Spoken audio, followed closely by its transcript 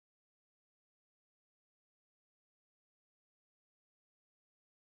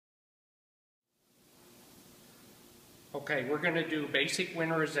Okay, we're going to do basic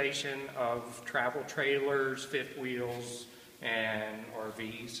winterization of travel trailers, fifth wheels, and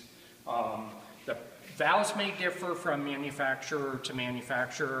RVs. The valves may differ from manufacturer to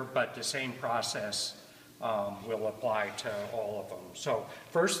manufacturer, but the same process will apply to all of them. So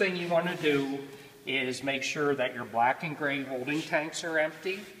first thing you want to do is make sure that your black and gray holding tanks are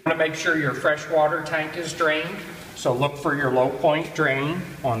empty. You want to make sure your freshwater tank is drained. So look for your low point drain.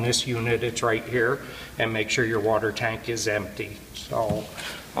 On this unit, it's right here. And make sure your water tank is empty. So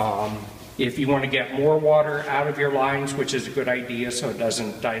if you want to get more water out of your lines, which is a good idea so it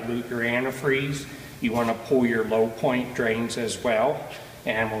doesn't dilute your antifreeze, you want to pull your low point drains as well.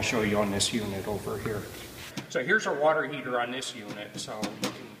 And we'll show you on this unit over here. So here's our water heater on this unit. So you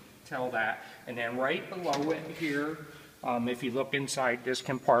can tell that. And then right below it here, if you look inside this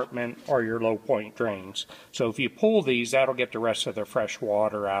compartment, are your low point drains. So if you pull these, that'll get the rest of the fresh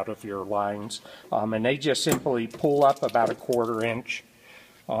water out of your lines. And they just simply pull up about a 1/4 inch.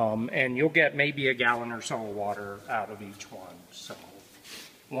 And you'll get maybe a gallon or so of water out of each one. So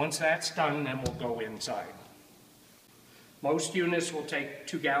once that's done, then we'll go inside. Most units will take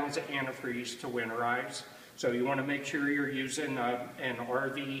 2 gallons of antifreeze to winterize. So you want to make sure you're using an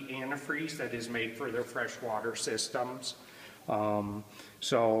RV antifreeze that is made for their freshwater systems.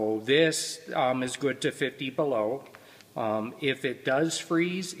 So this is good to 50 below. If it does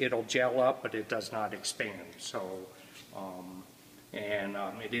freeze, it'll gel up, but it does not expand. So,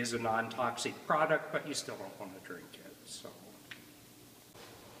 it is a non-toxic product, but you still don't want to drink it. So,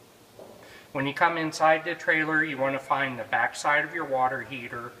 when you come inside the trailer, you want to find the back side of your water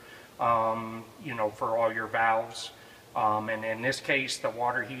heater. For all your valves. And in this case, the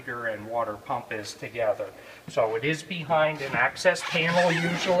water heater and water pump is together. So it is behind an access panel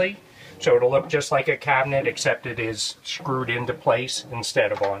usually. So it'll look just like a cabinet, except it is screwed into place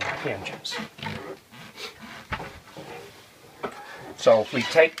instead of on hinges. So if we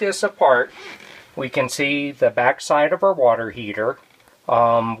take this apart, we can see the back side of our water heater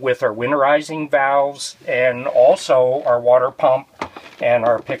with our winterizing valves and also our water pump and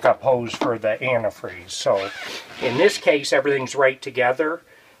our pickup hose for the antifreeze. So in this case, everything's right together.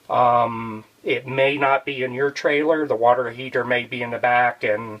 It may not be in your trailer. The water heater may be in the back,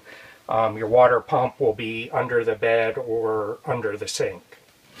 and your water pump will be under the bed or under the sink.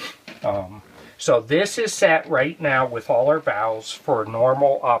 So this is set right now with all our valves for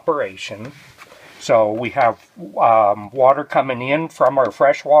normal operation. So we have water coming in from our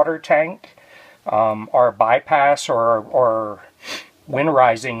freshwater tank. Our bypass or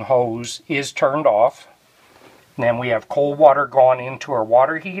winterizing hose is turned off. And then we have cold water going into our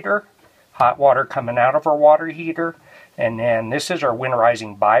water heater, hot water coming out of our water heater, and then this is our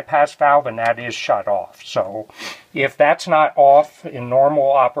winterizing bypass valve, and that is shut off. So if that's not off in normal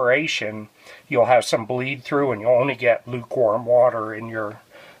operation, you'll have some bleed through and you'll only get lukewarm water in your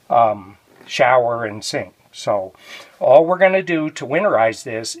shower and sink. So all we're going to do to winterize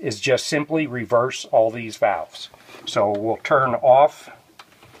this is just simply reverse all these valves. So we'll turn off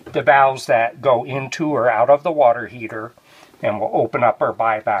the valves that go into or out of the water heater, and we'll open up our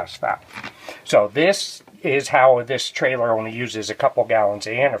bypass valve. So this is how this trailer only uses a couple gallons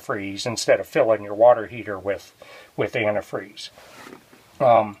of antifreeze instead of filling your water heater with antifreeze.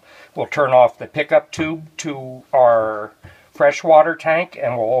 We'll turn off the pickup tube to our freshwater tank,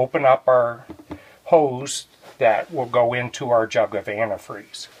 and we'll open up our hose that will go into our jug of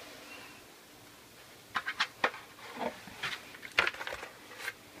antifreeze.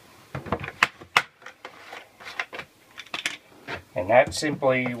 And that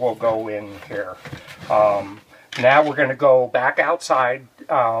simply will go in here. Now we're going to go back outside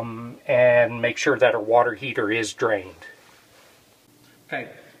and make sure that our water heater is drained. Okay,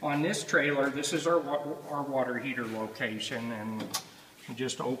 on this trailer, this is our water heater location, and you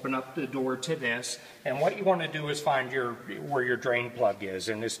just open up the door to this. And what you want to do is find where your drain plug is,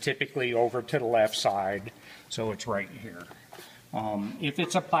 and it's typically over to the left side, so it's right here. If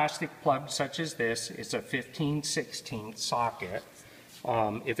it's a plastic plug such as this, it's a 15/16 socket.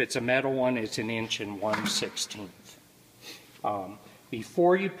 If it's a metal one, it's 1 1/16.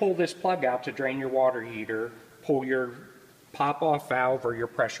 Before you pull this plug out to drain your water heater, pull your pop-off valve or your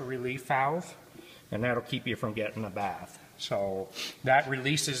pressure relief valve, and that'll keep you from getting a bath. So that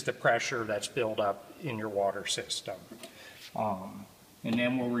releases the pressure that's built up in your water system. And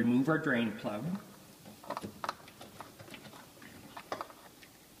then we'll remove our drain plug.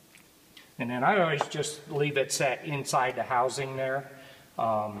 And then I always just leave it set inside the housing there.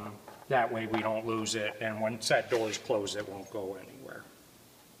 That way we don't lose it, and once that door is closed, it won't go anywhere.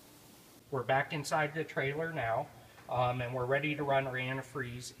 We're back inside the trailer now, and we're ready to run our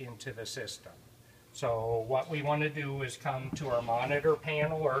antifreeze into the system. So what we want to do is come to our monitor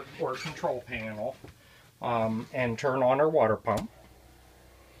panel or control panel and turn on our water pump.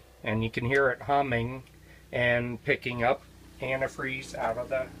 And you can hear it humming and picking up antifreeze out of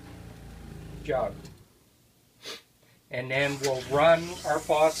the jug. And then we'll run our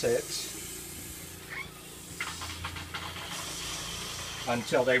faucets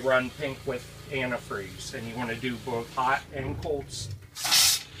until they run pink with antifreeze. And you want to do both hot and cold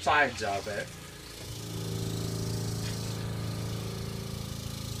sides of it.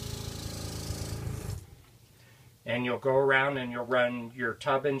 And you'll go around and you'll run your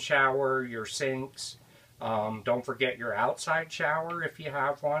tub and shower, your sinks. Don't forget your outside shower if you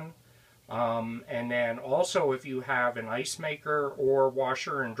have one. And then also if you have an ice maker or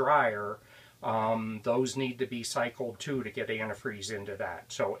washer and dryer, those need to be cycled too to get antifreeze into that.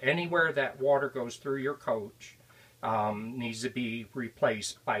 So anywhere that water goes through your coach needs to be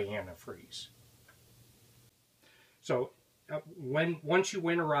replaced by antifreeze. So once you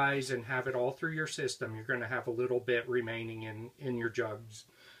winterize and have it all through your system, you're going to have a little bit remaining in your jugs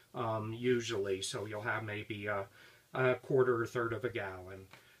usually. So you'll have maybe a quarter or third of a gallon.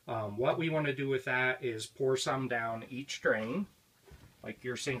 What we want to do with that is pour some down each drain, like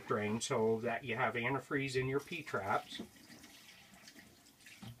your sink drain, so that you have antifreeze in your P-traps.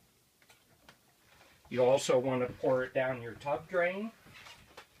 You also want to pour it down your tub drain.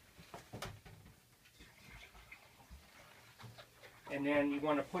 And then you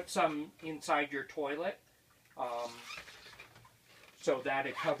want to put some inside your toilet so that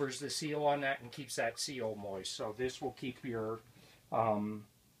it covers the seal on that and keeps that seal moist. So this will keep your,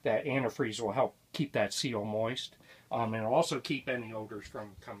 that antifreeze will help keep that seal moist and also keep any odors from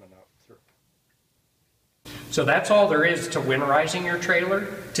coming up through. So that's all there is to winterizing your trailer.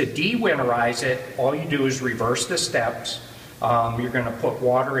 To de-winterize it, all you do is reverse the steps. You're going to put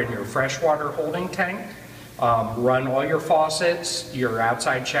water in your freshwater holding tank. Run all your faucets, your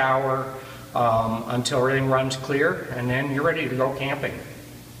outside shower, until everything runs clear, and then you're ready to go camping.